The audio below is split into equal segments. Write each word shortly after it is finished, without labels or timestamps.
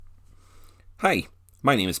Hi,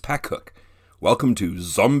 my name is Pat Cook. Welcome to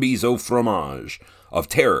Zombies au Fromage, of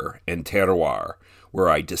terror and terroir, where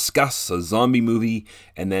I discuss a zombie movie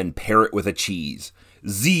and then pair it with a cheese.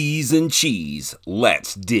 Z's and cheese,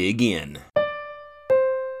 let's dig in.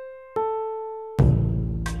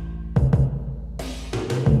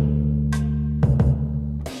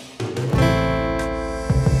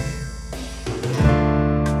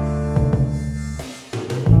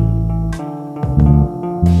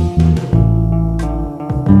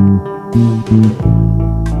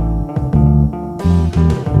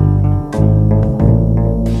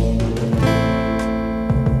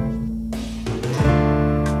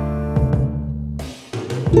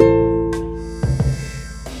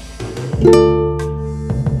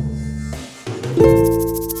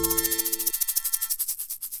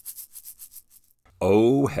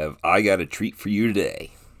 Oh, have I got a treat for you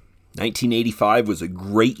today. 1985 was a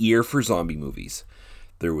great year for zombie movies.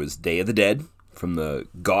 There was Day of the Dead, from the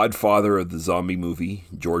godfather of the zombie movie,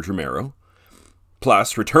 George Romero,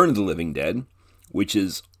 plus Return of the Living Dead, which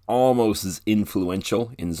is almost as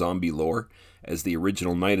influential in zombie lore as the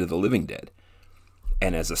original Night of the Living Dead.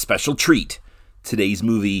 And as a special treat, today's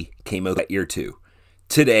movie came out that year too.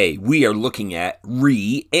 Today, we are looking at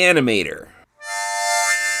Reanimator.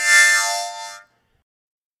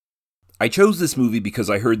 I chose this movie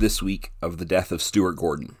because I heard this week of the death of Stuart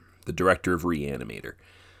Gordon, the director of Reanimator.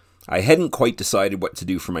 I hadn't quite decided what to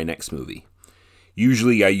do for my next movie.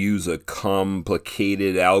 Usually I use a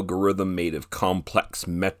complicated algorithm made of complex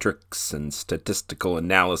metrics and statistical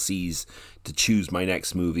analyses to choose my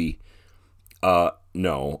next movie.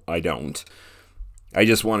 No, I don't. I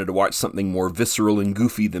just wanted to watch something more visceral and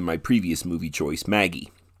goofy than my previous movie choice,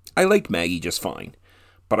 Maggie. I liked Maggie just fine,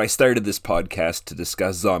 but I started this podcast to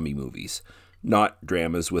discuss zombie movies, not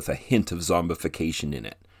dramas with a hint of zombification in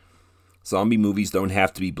it. Zombie movies don't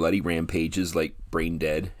have to be bloody rampages like Brain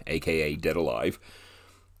Dead, aka Dead Alive,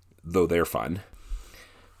 though they're fun.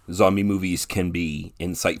 Zombie movies can be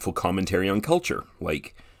insightful commentary on culture,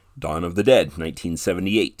 like Dawn of the Dead,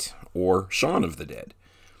 1978, or Shaun of the Dead.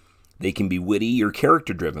 They can be witty or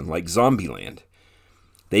character-driven, like Zombieland.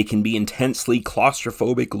 They can be intensely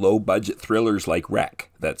claustrophobic, low-budget thrillers like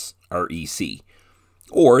Wreck, that's R-E-C.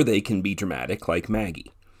 Or they can be dramatic, like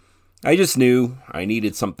Maggie. I just knew I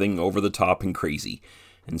needed something over-the-top and crazy,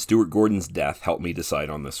 and Stuart Gordon's death helped me decide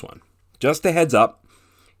on this one. Just a heads up,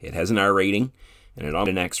 it has an R rating and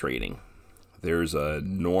an X rating. There's a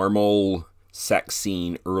normal sex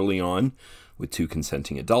scene early on with two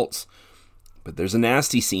consenting adults, but there's a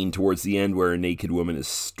nasty scene towards the end where a naked woman is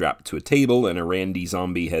strapped to a table and a randy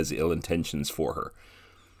zombie has ill intentions for her.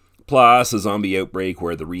 Plus a zombie outbreak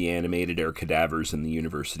where the reanimated are cadavers in the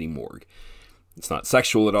university morgue. It's not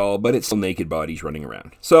sexual at all, but it's still naked bodies running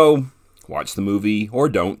around. So, watch the movie or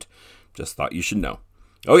don't. Just thought you should know.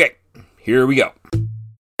 Okay, here we go.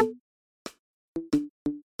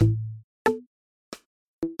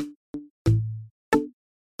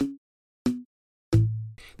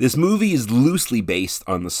 This movie is loosely based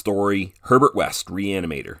on the story Herbert West,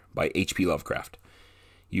 Reanimator, by H.P. Lovecraft.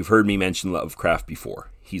 You've heard me mention Lovecraft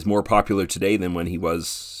before. He's more popular today than when he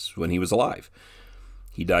was alive.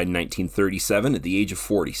 He died in 1937 at the age of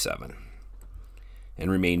 47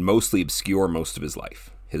 and remained mostly obscure most of his life.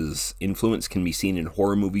 His influence can be seen in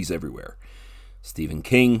horror movies everywhere. Stephen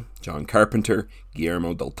King, John Carpenter,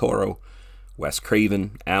 Guillermo del Toro, Wes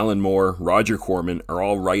Craven, Alan Moore, Roger Corman are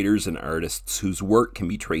all writers and artists whose work can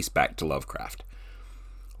be traced back to Lovecraft.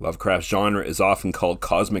 Lovecraft's genre is often called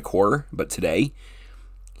cosmic horror, but today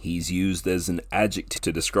he's used as an adjective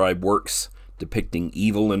to describe works depicting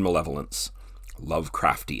evil and malevolence.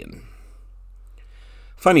 Lovecraftian.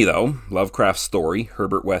 Funny though, Lovecraft's story,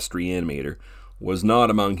 Herbert West Reanimator, was not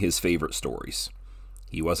among his favorite stories.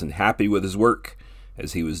 He wasn't happy with his work,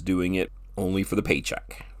 as he was doing it only for the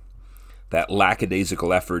paycheck. That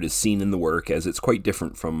lackadaisical effort is seen in the work, as it's quite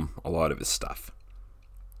different from a lot of his stuff.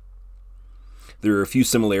 There are a few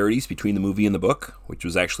similarities between the movie and the book, which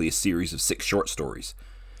was actually a series of 6 short stories.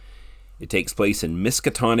 It takes place in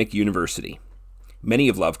Miskatonic University. Many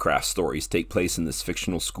of Lovecraft's stories take place in this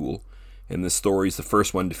fictional school, and this story is the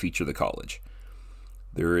first one to feature the college.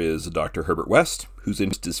 There is Dr. Herbert West, whose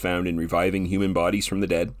interest is found in reviving human bodies from the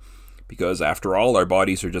dead, because after all, our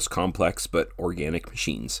bodies are just complex but organic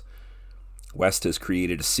machines. West has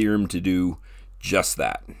created a serum to do just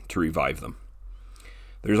that, to revive them.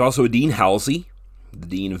 There's also a Dean Halsey, the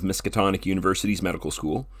dean of Miskatonic University's medical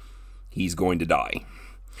school. He's going to die.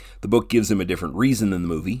 The book gives him a different reason than the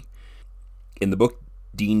movie. In the book,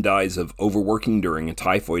 Dean dies of overworking during a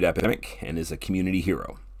typhoid epidemic and is a community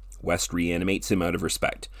hero. West reanimates him out of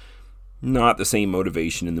respect. Not the same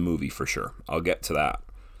motivation in the movie for sure. I'll get to that.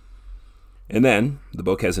 And then, the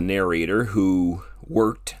book has a narrator who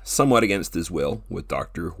worked somewhat against his will with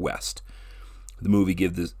Dr. West. The movie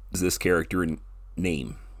gives this character a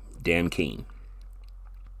name, Dan Kane.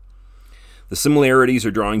 The similarities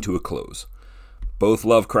are drawing to a close. Both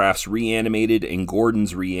Lovecraft's Reanimated and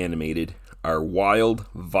Gordon's Reanimated are wild,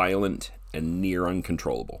 violent, and near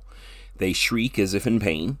uncontrollable. They shriek as if in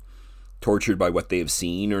pain, tortured by what they have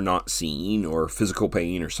seen or not seen, or physical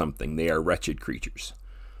pain or something. They are wretched creatures.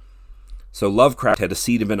 So Lovecraft had a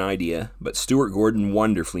seed of an idea, but Stuart Gordon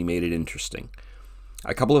wonderfully made it interesting.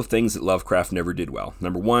 A couple of things that Lovecraft never did well.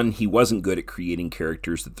 Number one, he wasn't good at creating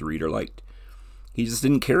characters that the reader liked. He just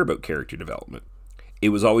didn't care about character development. It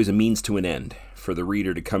was always a means to an end, for the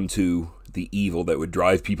reader to come to the evil that would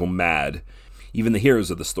drive people mad. Even the heroes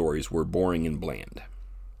of the stories were boring and bland.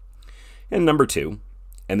 And number two,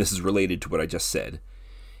 and this is related to what I just said,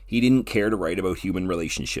 he didn't care to write about human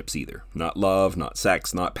relationships either. Not love, not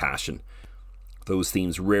sex, not passion. Those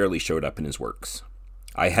themes rarely showed up in his works.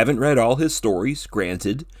 I haven't read all his stories,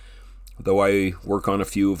 granted, though I work on a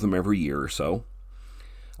few of them every year or so.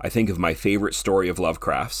 I think of my favorite story of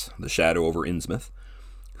Lovecraft's, The Shadow over Innsmouth,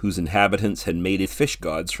 whose inhabitants had mated fish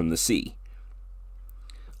gods from the sea.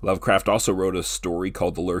 Lovecraft also wrote a story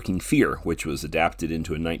called The Lurking Fear, which was adapted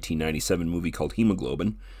into a 1997 movie called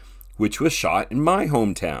Hemoglobin, which was shot in my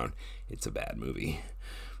hometown. It's a bad movie,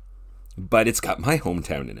 but it's got my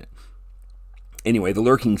hometown in it. Anyway, The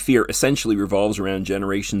Lurking Fear essentially revolves around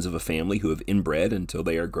generations of a family who have inbred until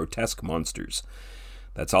they are grotesque monsters.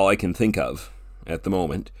 That's all I can think of at the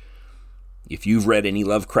moment. If you've read any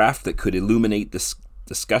Lovecraft that could illuminate this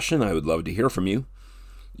discussion, I would love to hear from you.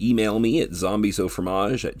 Email me at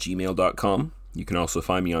zombiesofromage@gmail.com. You can also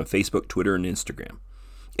find me on Facebook, Twitter, and Instagram.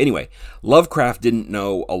 Anyway, Lovecraft didn't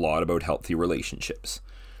know a lot about healthy relationships.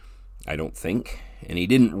 I don't think, and he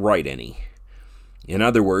didn't write any. In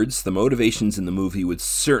other words, the motivations in the movie would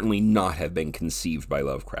certainly not have been conceived by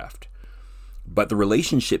Lovecraft. But the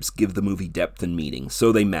relationships give the movie depth and meaning,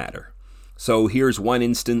 so they matter. So here's one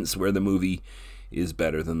instance where the movie is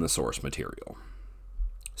better than the source material.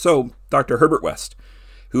 So, Dr. Herbert West,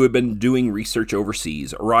 who had been doing research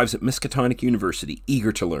overseas, arrives at Miskatonic University,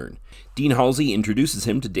 eager to learn. Dean Halsey introduces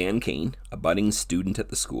him to Dan Kane, a budding student at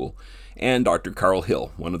the school, and Dr. Carl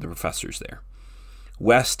Hill, one of the professors there.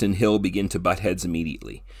 West and Hill begin to butt heads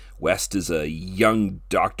immediately. West is a young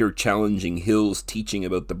doctor challenging Hill's teaching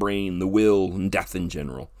about the brain, the will, and death in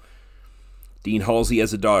general. Dean Halsey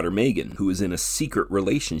has a daughter, Megan, who is in a secret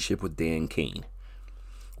relationship with Dan Kane.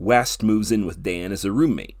 West moves in with Dan as a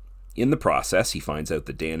roommate. In the process, he finds out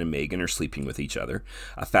that Dan and Megan are sleeping with each other,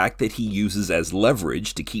 a fact that he uses as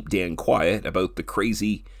leverage to keep Dan quiet about the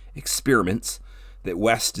crazy experiments that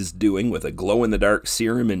West is doing with a glow-in-the-dark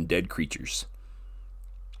serum and dead creatures.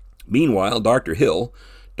 Meanwhile, Dr. Hill,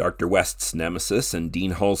 Dr. West's nemesis and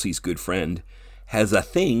Dean Halsey's good friend, has a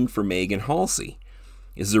thing for Megan Halsey.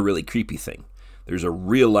 This is a really creepy thing. There's a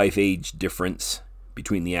real-life age difference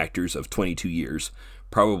between the actors of 22 years,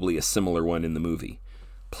 probably a similar one in the movie.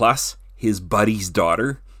 Plus, his buddy's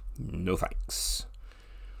daughter? No thanks.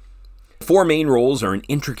 The four main roles are an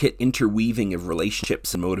intricate interweaving of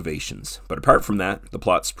relationships and motivations, but apart from that, the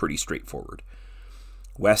plot's pretty straightforward.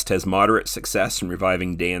 West has moderate success in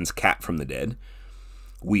reviving Dan's cat from the dead.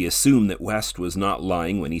 We assume that West was not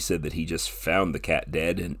lying when he said that he just found the cat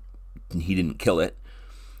dead and he didn't kill it.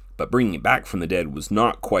 But bringing it back from the dead was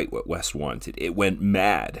not quite what West wanted. It went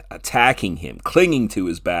mad, attacking him, clinging to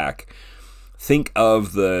his back. Think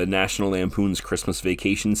of the National Lampoon's Christmas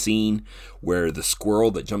Vacation scene where the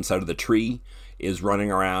squirrel that jumps out of the tree is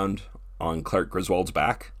running around on Clark Griswold's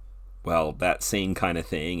back. Well, that same kind of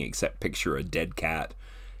thing, except picture a dead cat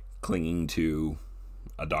clinging to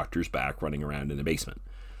a doctor's back running around in the basement.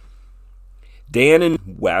 Dan and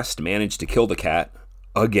West manage to kill the cat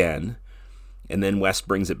again, and then West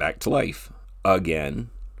brings it back to life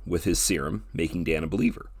again with his serum, making Dan a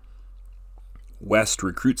believer. West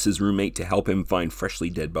recruits his roommate to help him find freshly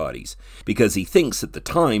dead bodies, because he thinks that the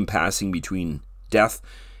time passing between death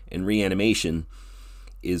and reanimation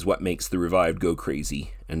is what makes the revived go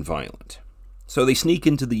crazy and violent. So they sneak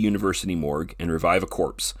into the university morgue and revive a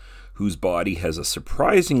corpse whose body has a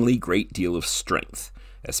surprisingly great deal of strength,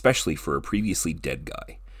 especially for a previously dead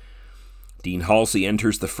guy. Dean Halsey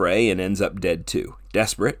enters the fray and ends up dead too.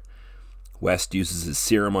 Desperate, West uses his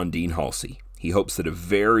serum on Dean Halsey. He hopes that a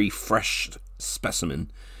very fresh specimen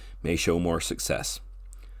may show more success.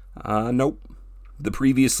 Nope. The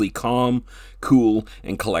previously calm, cool,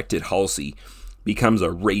 and collected Halsey becomes a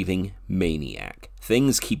raving maniac.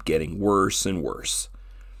 Things keep getting worse and worse.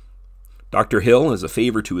 Dr. Hill, as a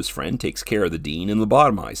favor to his friend, takes care of the Dean and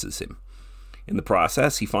lobotomizes him. In the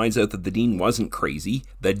process, he finds out that the Dean wasn't crazy.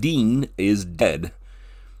 The Dean is dead.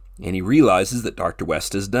 And he realizes that Dr.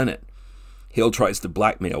 West has done it. Hill tries to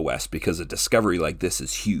blackmail West because a discovery like this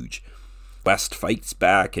is huge. West fights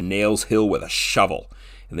back and nails Hill with a shovel.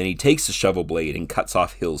 And then he takes the shovel blade and cuts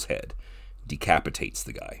off Hill's head. Decapitates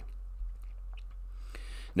the guy.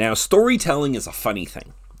 Now, storytelling is a funny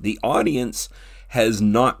thing. The audience has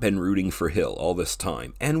not been rooting for Hill all this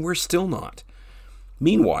time, and we're still not.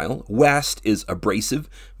 Meanwhile, West is abrasive,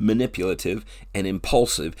 manipulative, and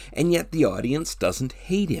impulsive, and yet the audience doesn't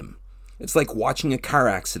hate him. It's like watching a car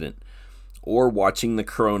accident or watching the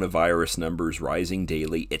coronavirus numbers rising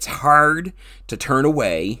daily. It's hard to turn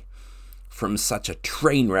away from such a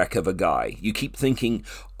train wreck of a guy. You keep thinking,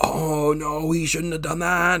 oh no, he shouldn't have done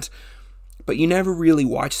that. But you never really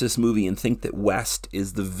watch this movie and think that West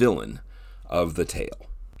is the villain of the tale.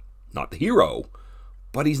 Not the hero,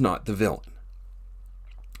 but he's not the villain.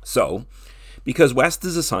 So, because West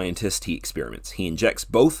is a scientist, he experiments. He injects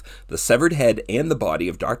both the severed head and the body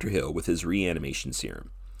of Dr. Hill with his reanimation serum.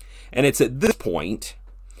 And it's at this point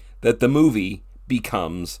that the movie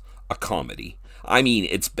becomes a comedy. I mean,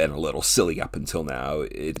 it's been a little silly up until now.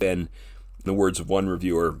 It's been, in the words of one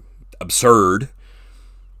reviewer, absurd.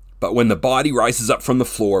 But when the body rises up from the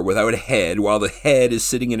floor without a head, while the head is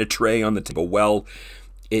sitting in a tray on the table, well,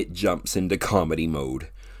 it jumps into comedy mode.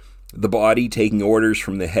 The body, taking orders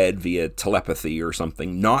from the head via telepathy or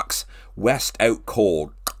something, knocks West out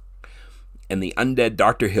cold. And the undead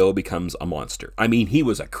Dr. Hill becomes a monster. I mean, he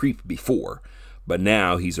was a creep before, but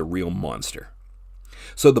now he's a real monster.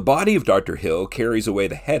 So the body of Dr. Hill carries away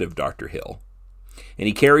the head of Dr. Hill. And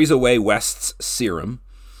he carries away West's serum.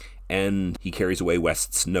 And he carries away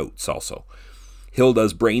West's notes also. Hill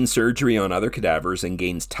does brain surgery on other cadavers and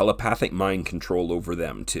gains telepathic mind control over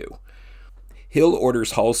them too. Hill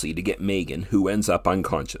orders Halsey to get Megan, who ends up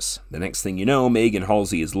unconscious. The next thing you know, Megan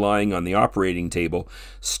Halsey is lying on the operating table,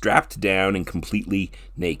 strapped down and completely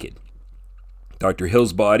naked. Dr.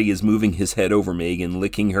 Hill's body is moving his head over Megan,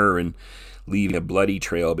 licking her and leaving a bloody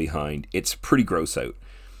trail behind. It's pretty gross out.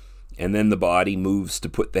 And then the body moves to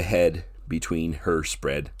put the head between her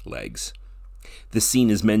spread legs. This scene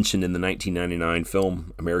is mentioned in the 1999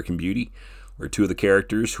 film American Beauty, where two of the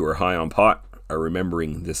characters who are high on pot are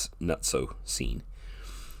remembering this nutso scene.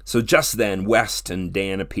 So just then, West and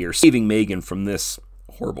Dan appear, saving Megan from this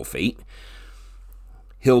horrible fate.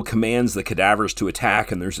 Hill commands the cadavers to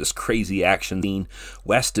attack, and there's this crazy action scene.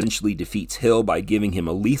 West eventually defeats Hill by giving him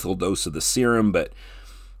a lethal dose of the serum,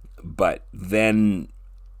 but then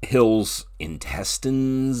Hill's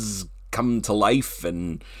intestines come to life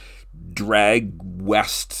and drag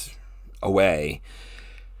West away.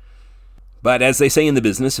 But as they say in the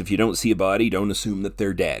business, if you don't see a body, don't assume that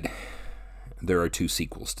they're dead. There are 2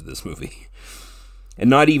 sequels to this movie. And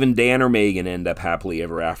not even Dan or Megan end up happily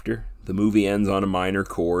ever after. The movie ends on a minor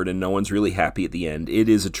chord and no one's really happy at the end. It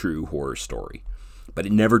is a true horror story. But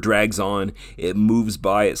it never drags on. It moves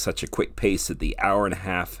by at such a quick pace that the hour and a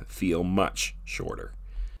half feel much shorter.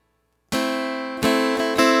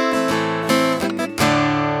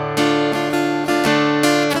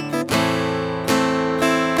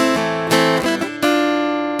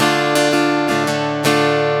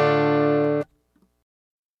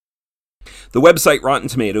 The website Rotten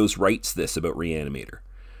Tomatoes writes this about Reanimator.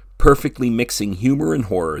 Perfectly mixing humor and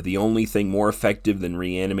horror, the only thing more effective than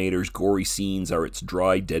Reanimator's gory scenes are its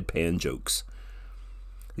dry, deadpan jokes.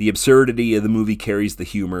 The absurdity of the movie carries the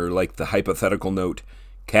humor, like the hypothetical note,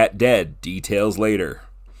 "Cat dead, details later,"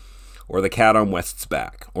 or the cat on West's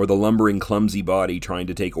back, or the lumbering, clumsy body trying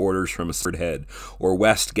to take orders from a severed head, or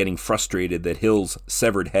West getting frustrated that Hill's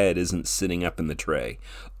severed head isn't sitting up in the tray.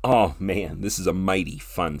 Oh man, this is a mighty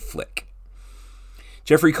fun flick.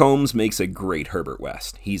 Jeffrey Combs makes a great Herbert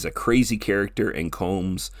West. He's a crazy character, and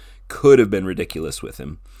Combs could have been ridiculous with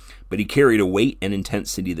him, but he carried a weight and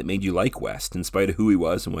intensity that made you like West in spite of who he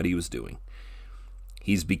was and what he was doing.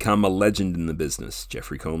 He's become a legend in the business,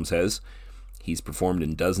 Jeffrey Combs has. He's performed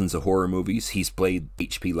in dozens of horror movies. He's played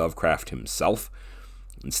H.P. Lovecraft himself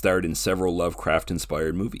and starred in several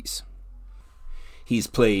Lovecraft-inspired movies. He's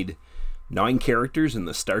played 9 characters in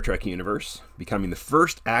the Star Trek universe, becoming the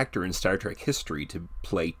first actor in Star Trek history to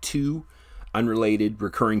play 2 unrelated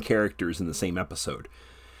recurring characters in the same episode,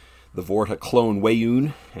 the Vorta clone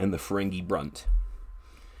Weyoun and the Ferengi Brunt.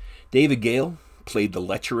 David Gale played the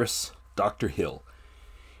lecherous Dr. Hill.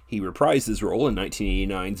 He reprised his role in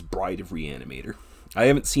 1989's Bride of Reanimator. I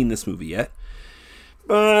haven't seen this movie yet,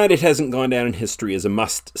 but it hasn't gone down in history as a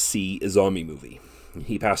must-see zombie movie.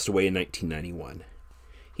 He passed away in 1991.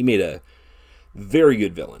 He made a very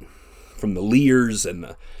good villain. from the leers and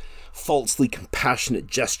the falsely compassionate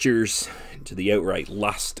gestures to the outright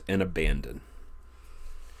lust and abandon.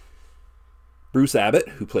 Bruce Abbott,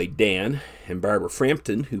 who played Dan, and Barbara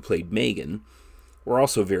Frampton, who played Megan, were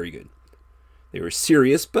also very good. They were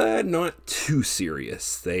serious, but not too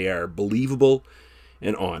serious. They are believable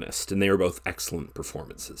and honest, and they were both excellent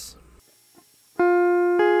performances.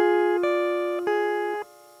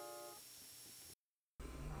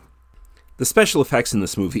 The special effects in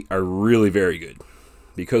this movie are really very good.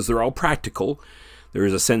 Because they're all practical, there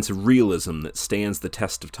is a sense of realism that stands the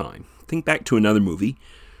test of time. Think back to another movie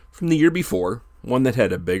from the year before, one that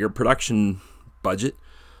had a bigger production budget,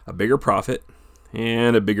 a bigger profit,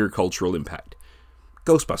 and a bigger cultural impact.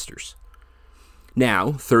 Ghostbusters.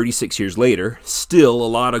 Now, 36 years later, still a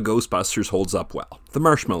lot of Ghostbusters holds up well. The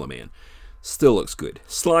Marshmallow Man still looks good.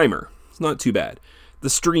 Slimer, it's not too bad. The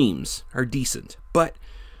streams are decent. But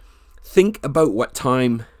think about what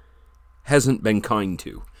time hasn't been kind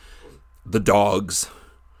to. The dogs.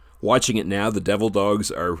 Watching it now, the devil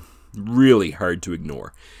dogs are really hard to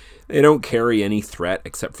ignore. They don't carry any threat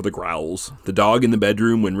except for the growls. The dog in the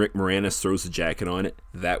bedroom when Rick Moranis throws the jacket on it,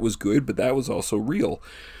 that was good, but that was also real.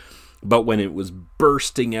 But when it was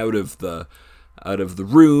bursting out of the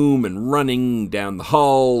room and running down the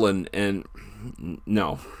hall and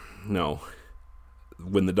no.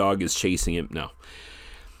 When the dog is chasing him, no.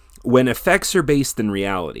 When effects are based in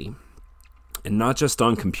reality, and not just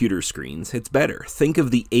on computer screens, it's better. Think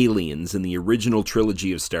of the aliens in the original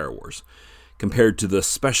trilogy of Star Wars, compared to the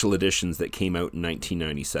special editions that came out in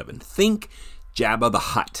 1997. Think Jabba the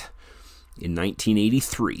Hutt in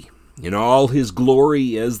 1983, in all his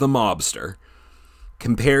glory as the mobster,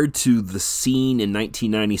 compared to the scene in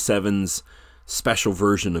 1997's special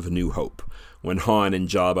version of A New Hope, when Han and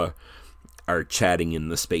Jabba are chatting in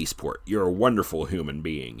the spaceport. You're a wonderful human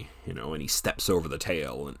being, and he steps over the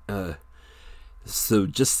tail, and so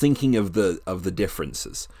just thinking of the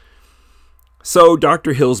differences. So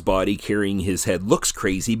Dr. Hill's body carrying his head looks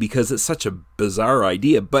crazy because it's such a bizarre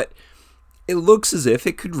idea, but it looks as if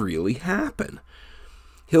it could really happen.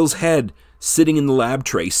 Hill's head sitting in the lab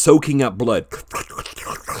tray, soaking up blood,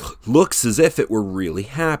 looks as if it were really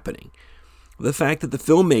happening. The fact that the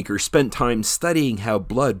filmmaker spent time studying how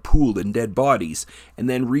blood pooled in dead bodies and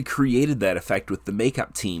then recreated that effect with the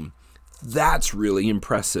makeup team, that's really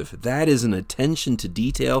impressive. That is an attention to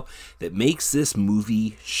detail that makes this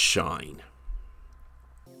movie shine.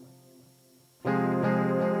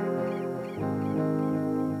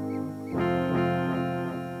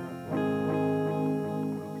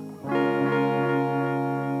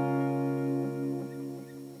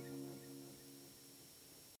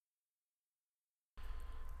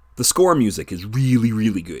 The score music is really,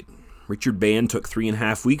 really good. Richard Band took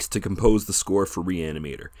 3.5 weeks to compose the score for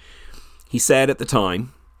Reanimator. He said at the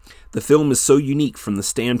time, "The film is so unique from the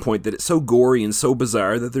standpoint that it's so gory and so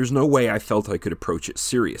bizarre that there's no way I felt I could approach it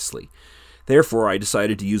seriously. Therefore, I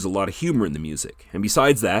decided to use a lot of humor in the music. And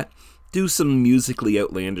besides that, do some musically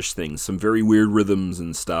outlandish things, some very weird rhythms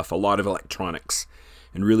and stuff, a lot of electronics,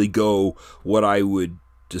 and really go what I would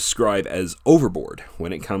describe as overboard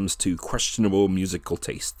when it comes to questionable musical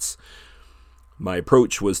tastes. My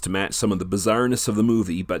approach was to match some of the bizarreness of the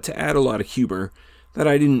movie, but to add a lot of humor that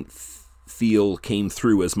I didn't feel came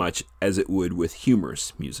through as much as it would with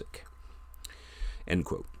humorous music." End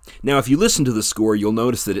quote. Now, if you listen to the score, you'll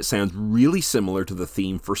notice that it sounds really similar to the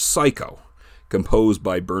theme for Psycho, composed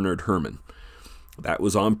by Bernard Herrmann. That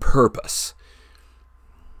was on purpose.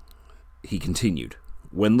 He continued,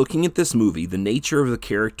 "When looking at this movie, the nature of the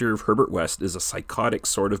character of Herbert West is a psychotic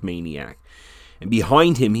sort of maniac. And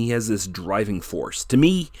behind him, he has this driving force. To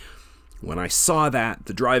me, when I saw that,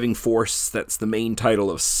 the driving force that's the main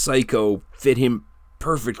title of Psycho fit him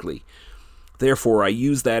perfectly. Therefore, I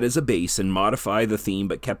used that as a base and modified the theme,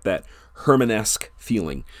 but kept that Herman-esque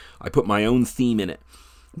feeling. I put my own theme in it,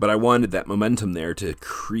 but I wanted that momentum there to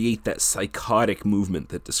create that psychotic movement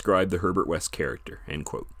that described the Herbert West character." End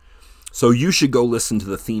quote. So you should go listen to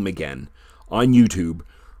the theme again on YouTube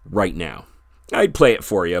right now. I'd play it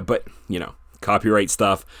for you, but, copyright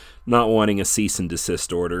stuff, not wanting a cease and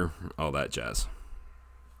desist order, all that jazz.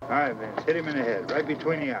 All right, Vince, hit him in the head, right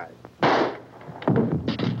between the eyes.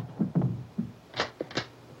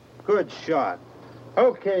 Good shot.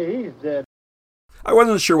 Okay, he's dead. I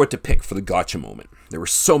wasn't sure what to pick for the gotcha moment. There were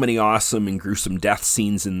so many awesome and gruesome death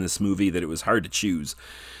scenes in this movie that it was hard to choose.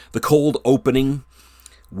 The cold opening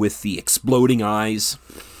with the exploding eyes,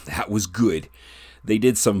 that was good. They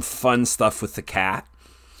did some fun stuff with the cat.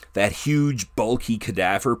 That huge, bulky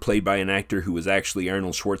cadaver played by an actor who was actually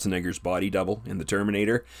Arnold Schwarzenegger's body double in The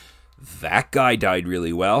Terminator. That guy died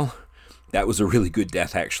really well. That was a really good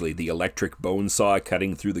death, actually. The electric bone saw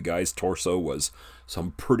cutting through the guy's torso was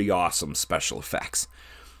some pretty awesome special effects.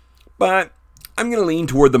 But I'm going to lean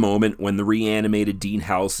toward the moment when the reanimated Dean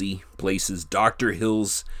Halsey places Dr.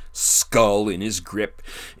 Hill's skull in his grip,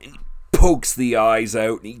 and he pokes the eyes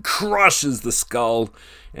out, and he crushes the skull,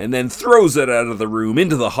 and then throws it out of the room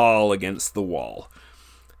into the hall against the wall.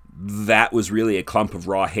 That was really a clump of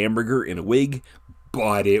raw hamburger in a wig,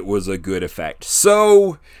 but it was a good effect.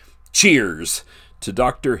 So, cheers to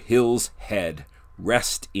Dr. Hill's head.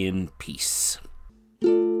 Rest in peace.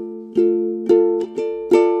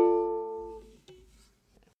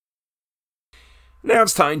 Now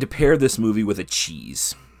it's time to pair this movie with a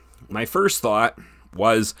cheese. My first thought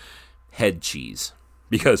was head cheese.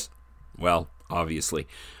 Because, well, obviously.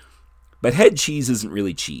 But head cheese isn't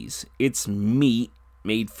really cheese. It's meat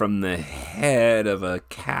made from the head of a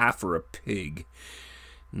calf or a pig.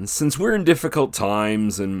 And since we're in difficult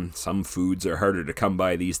times and some foods are harder to come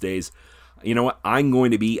by these days, you know what? I'm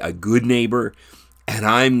going to be a good neighbor, and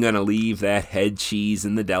I'm going to leave that head cheese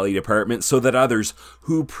in the deli department so that others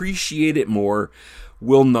who appreciate it more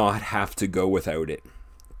will not have to go without it.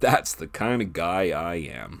 That's the kind of guy I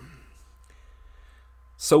am.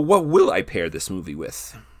 So what will I pair this movie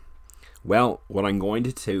with? Well, what I'm going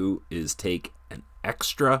to do is take an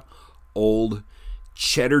extra old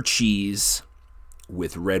cheddar cheese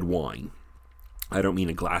with red wine. I don't mean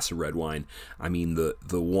a glass of red wine. I mean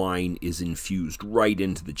the wine is infused right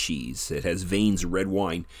into the cheese. It has veins of red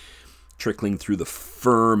wine trickling through the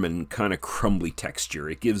firm and kind of crumbly texture.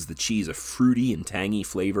 It gives the cheese a fruity and tangy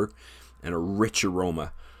flavor and a rich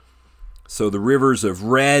aroma. So the rivers of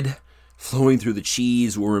red flowing through the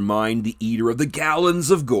cheese will remind the eater of the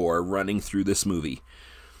gallons of gore running through this movie.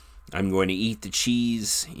 I'm going to eat the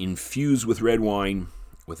cheese infused with red wine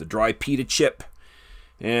with a dry pita chip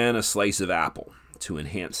and a slice of apple to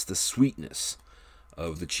enhance the sweetness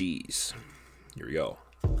of the cheese. Here we go.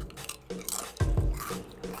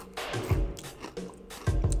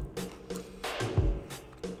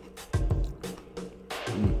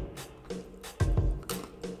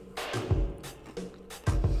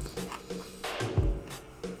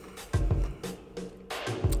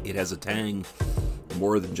 It has a tang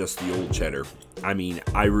more than just the old cheddar. I mean,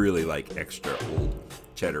 I really like extra old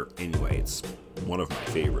cheddar anyway. It's one of my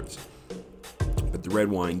favorites. But the red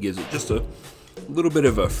wine gives it just a little bit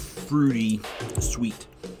of a fruity, sweet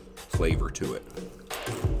flavor to it.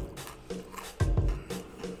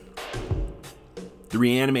 The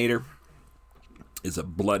Reanimator is a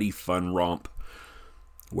bloody fun romp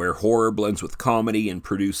where horror blends with comedy and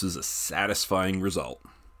produces a satisfying result.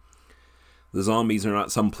 The zombies are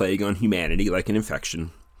not some plague on humanity like an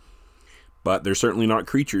infection, but they're certainly not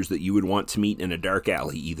creatures that you would want to meet in a dark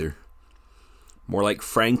alley either. More like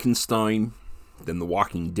Frankenstein than The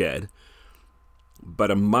Walking Dead,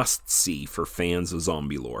 but a must-see for fans of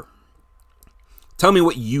zombie lore. Tell me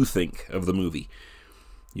what you think of the movie.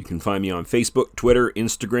 You can find me on Facebook, Twitter,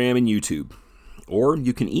 Instagram, and YouTube. Or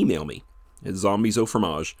you can email me at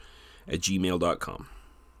zombiesofromage@gmail.com.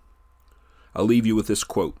 I'll leave you with this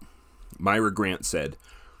quote. Myra Grant said,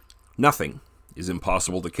 "Nothing is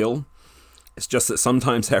impossible to kill. It's just that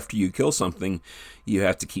sometimes after you kill something, you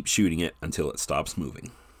have to keep shooting it until it stops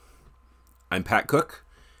moving." I'm Pat Cook,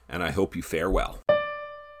 and I hope you fare well.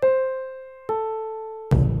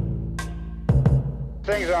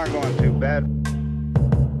 Things aren't going too bad.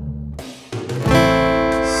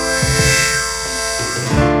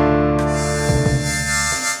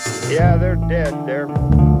 Yeah, they're dead. They're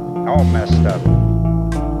all messed up.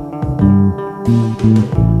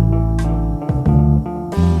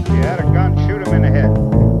 If you had a gun, shoot him in the head.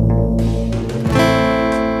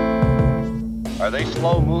 Are they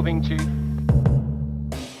slow moving, Chief?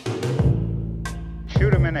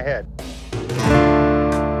 Shoot him in the head.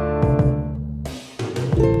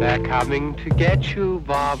 They're coming to get you,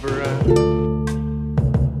 Barbara.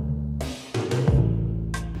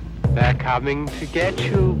 They're coming to get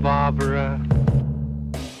you, Barbara.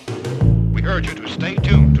 We urge you to stay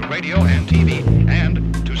tuned to radio and TV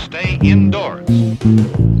and to stay indoors.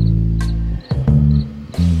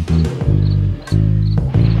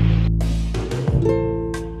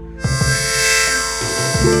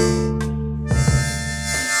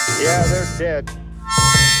 Yeah, they're dead.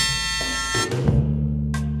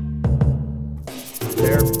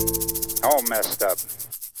 They're all messed up.